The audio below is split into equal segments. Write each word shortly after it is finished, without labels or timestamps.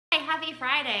happy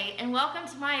Friday, and welcome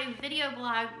to my video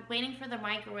blog, Waiting for the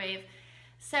Microwave.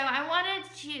 So I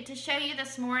wanted to show you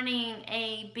this morning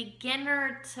a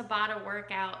beginner Tabata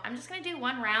workout. I'm just going to do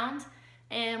one round,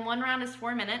 and one round is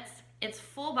 4 minutes. It's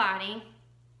full body,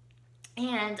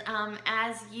 and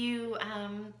as you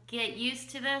get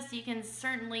used to this, you can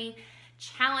certainly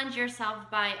challenge yourself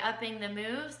by upping the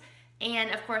moves and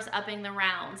of course upping the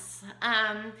rounds.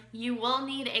 You will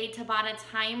need a Tabata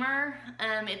timer.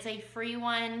 It's a free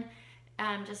one,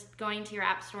 just going to your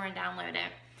app store and download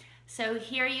it. So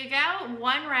here you go,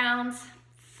 one round,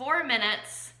 4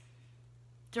 minutes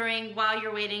while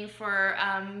you're waiting for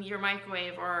your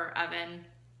microwave or oven,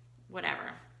 whatever.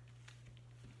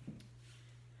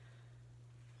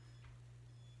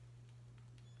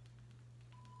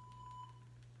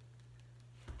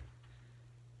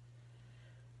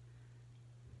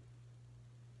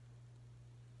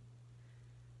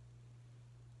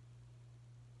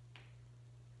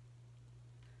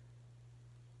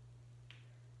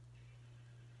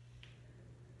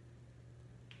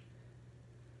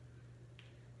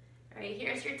 All right,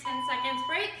 here's your 10 seconds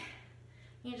break.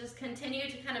 You just continue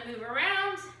to kind of move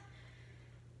around.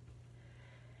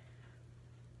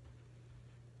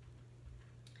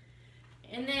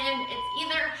 And then it's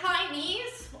either high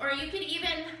knees, or you could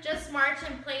even just march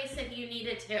in place if you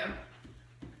needed to.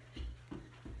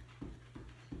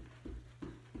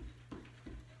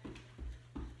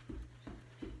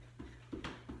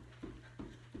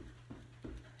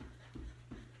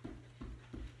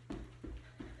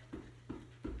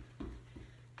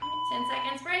 Right, 10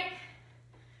 seconds break.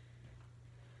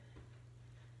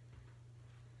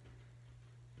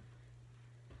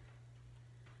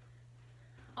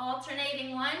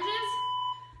 Alternating lunges.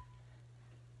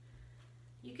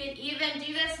 You could even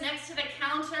do this next to the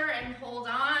counter and hold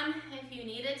on if you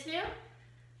needed to.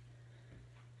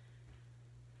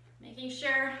 Making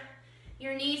sure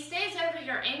your knee stays over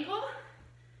your ankle.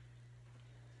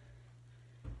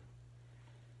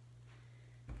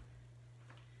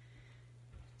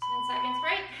 Seconds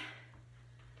break.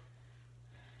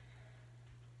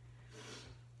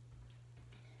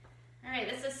 All right,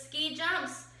 this is ski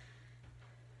jumps.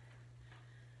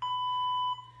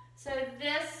 So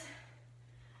this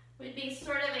would be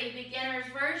sort of a beginner's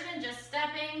version, just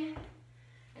stepping,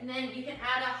 and then you can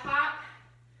add a hop,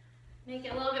 make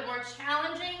it a little bit more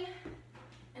challenging,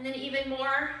 and then even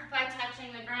more by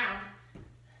touching the ground.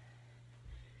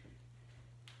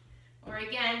 Or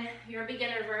again, your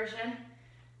beginner version.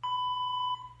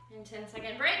 And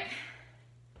 10-second break.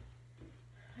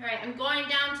 All right, I'm going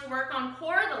down to work on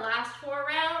core, the last 4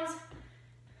 rounds.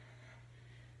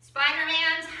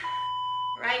 Spider-Man,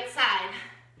 right side.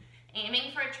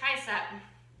 Aiming for a tricep.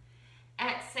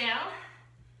 Exhale.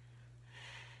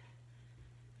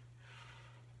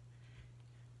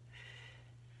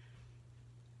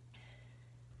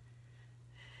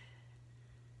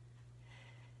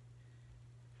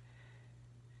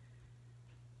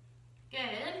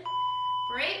 Good.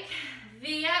 Break.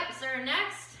 V-ups are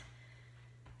next.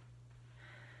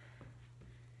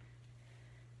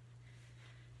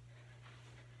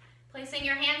 Placing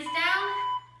your hands down,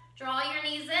 draw your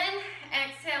knees in,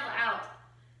 exhale out.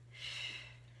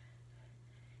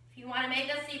 If you want to make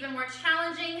this even more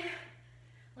challenging,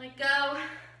 let go.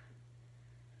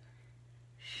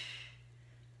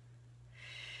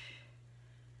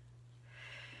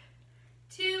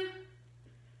 Two.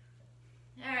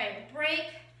 All right, break.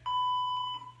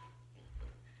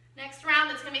 Next round,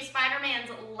 it's going to be Spider-Man's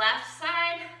left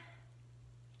side.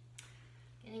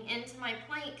 Getting into my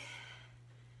plank.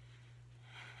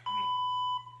 Right.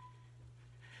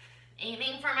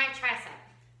 Aiming for my tricep.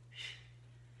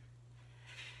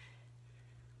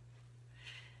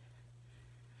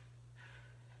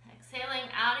 Exhaling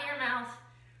out of your mouth.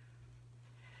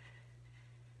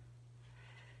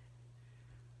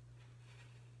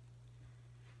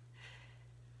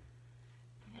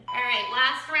 All right,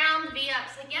 last round,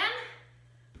 V-ups again.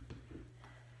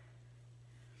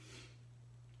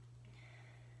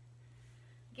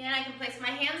 Again, I can place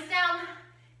my hands down,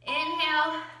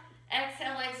 inhale,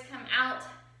 exhale, legs come out.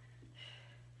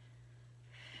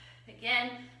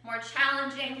 Again, more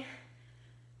challenging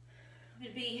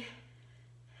would be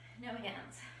no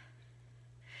hands.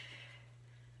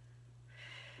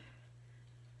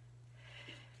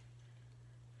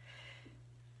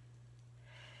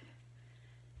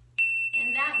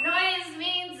 And that noise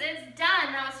means it's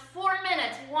done. That was 4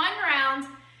 minutes, 1 round.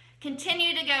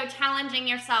 Continue to go challenging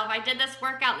yourself. I did this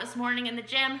workout this morning in the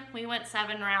gym. We went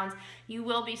 7 rounds. You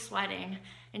will be sweating.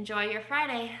 Enjoy your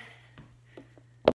Friday.